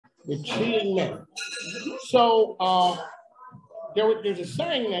with cheating men. So there's a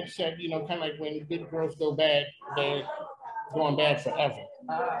saying that said, you know, kind of like when good girls go bad, they're going bad forever.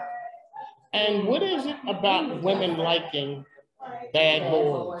 And what is it about women liking bad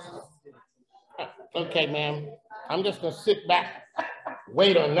boys? Okay, ma'am, I'm just gonna sit back,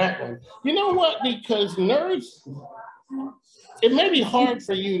 wait on that one. You know what? Because nerds, it may be hard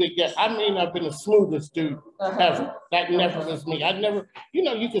for you to get. I may not have been the smoothest dude ever. That never was me. I never, you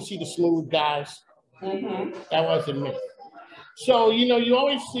know, you can see the smooth guys. That wasn't me. So, you know, you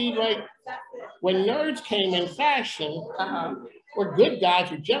always see like when nerds came in fashion, or good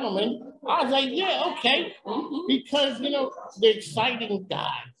guys or gentlemen, I was like, yeah, okay. Because, you know, the exciting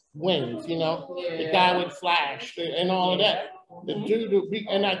guy wins, you know, the guy with flash and all of that. The dude would be,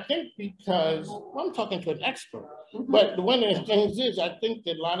 and I think because, well, I'm talking to an expert, but one of the things is, I think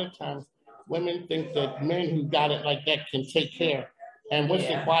that a lot of times women think that men who got it like that can take care. And what's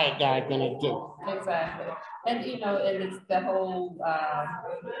the quiet guy gonna do? Exactly. And, you know, and it's the whole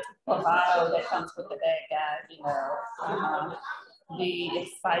bravado that comes with the bad guy, you know, the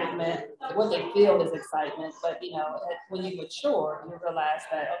excitement, what they feel is excitement, but, you know, when you mature, you realize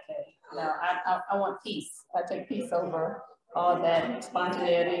that, okay, you know, I want peace. I take peace over all that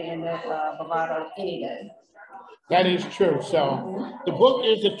spontaneity and that bravado any day. That is true. So the book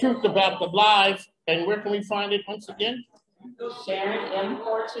is The Truth About the Lies. And where can we find it once again?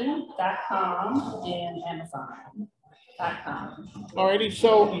 SharonMFortune.com and Amazon.com. Alrighty,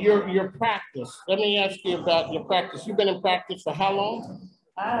 so your practice. Let me ask you about your practice. You've been in practice for how long?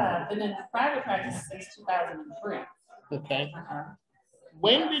 I've been in private practice since 2003. Okay.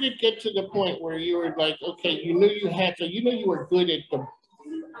 When did it get to the point where you were like, okay, you knew you had to, you knew you were good at the,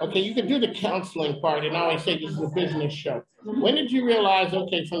 okay, you could do the counseling part, and I always say this is a business show. When did you realize,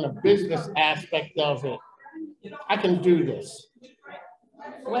 okay, from the business aspect of it, I can do this?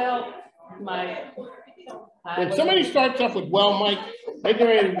 Well, when somebody starts off with, well, Mike, they're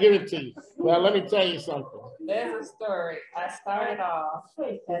ready to give it to you. Well, let me tell you something. There's a story. I started off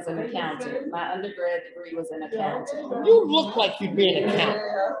as an accountant. My undergrad degree was in accounting. You look like you'd be an accountant.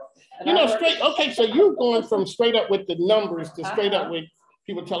 You know, straight, okay, so you're going from straight up with the numbers to straight up with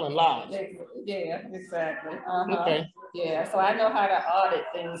people telling lies. Yeah, exactly. Okay. Yeah, so I know how to audit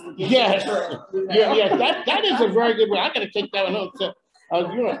things. Yes. Yeah, that is a very good way. I got to take that one home. So,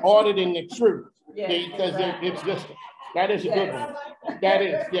 you're auditing the truth. Yeah, because it's just, that is a good one. That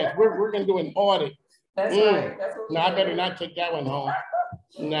is, yes, we're going to do an audit. That's right. That's what I better not take that one home.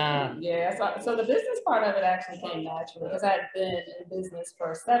 Nah. Yeah, so the business part of it actually came naturally because I had been in business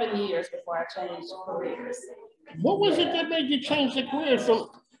for 7 years before I changed careers. What was it that made you change the career?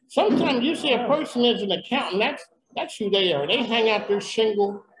 So sometimes you see a person as an accountant, that's who they are. They hang out their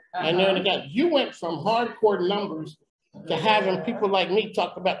shingle and they're in the guy. You went from hardcore numbers to having people like me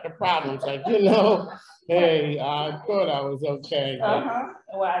talk about the problems. Like, you know, hey, I thought I was okay.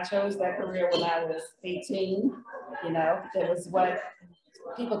 Well, I chose that career when I was 18. You know, it was what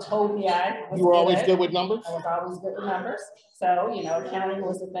people told me I was. You were always good with numbers? I was always good with numbers. So, you know, accounting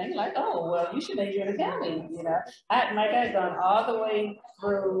was the thing. Like, oh, well, you should major in accounting. You know, Mike had gone all the way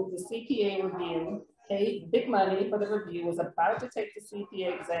through the CPA review, paid big money for the review, was about to take the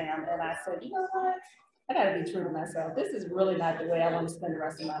CPA exam. And I said, you know what? I got to be true to myself. This is really not the way I want to spend the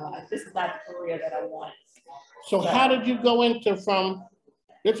rest of my life. This is not the career that I want. So how did you go into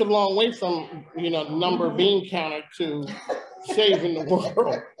it's a long way from, you know, number bean counter to saving the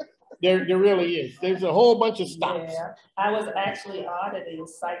world. There really is. There's a whole bunch of stops. Yeah, I was actually auditing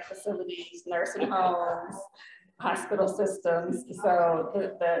psych facilities, nursing homes, hospital systems. So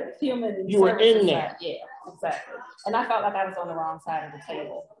the human. You were in there. Yeah, exactly. And I felt like I was on the wrong side of the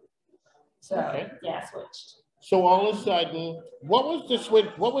table. So yeah, I switched. So all of a sudden, what was the switch?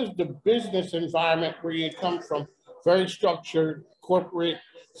 What was the business environment where you come from? Very structured, corporate,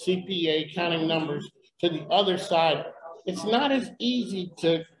 CPA, counting numbers, to the other side. It's not as easy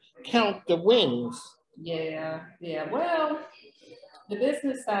to count the wins. Yeah. Well, the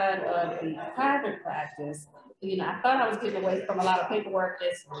business side of the private practice, you know, I thought I was getting away from a lot of paperwork.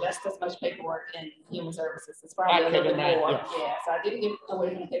 It's just as much paperwork in human services. It's probably a little bit more. Yeah, so I didn't get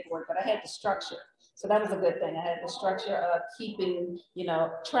away from the paperwork, but I had the structure. So that was a good thing. I had the structure of keeping, you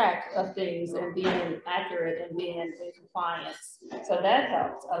know, track of things and being accurate and being in compliance. So that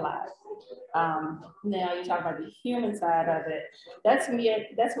helped a lot. Now you talk about the human side of it. That's me.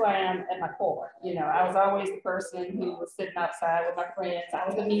 That's who I am at my core. You know, I was always the person who was sitting outside with my friends. I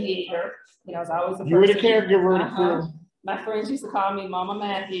was the mediator. You know, I was always the person. You were the caregiver. My friends used to call me Mama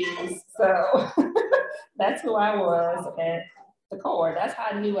Mathews. So that's who I was at the core. That's how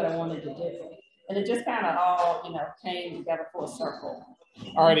I knew what I wanted to do. And it just kind of all, you know, came together full circle.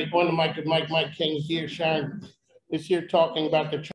 All righty, on the mic with Mike King here. Sharon is here talking about the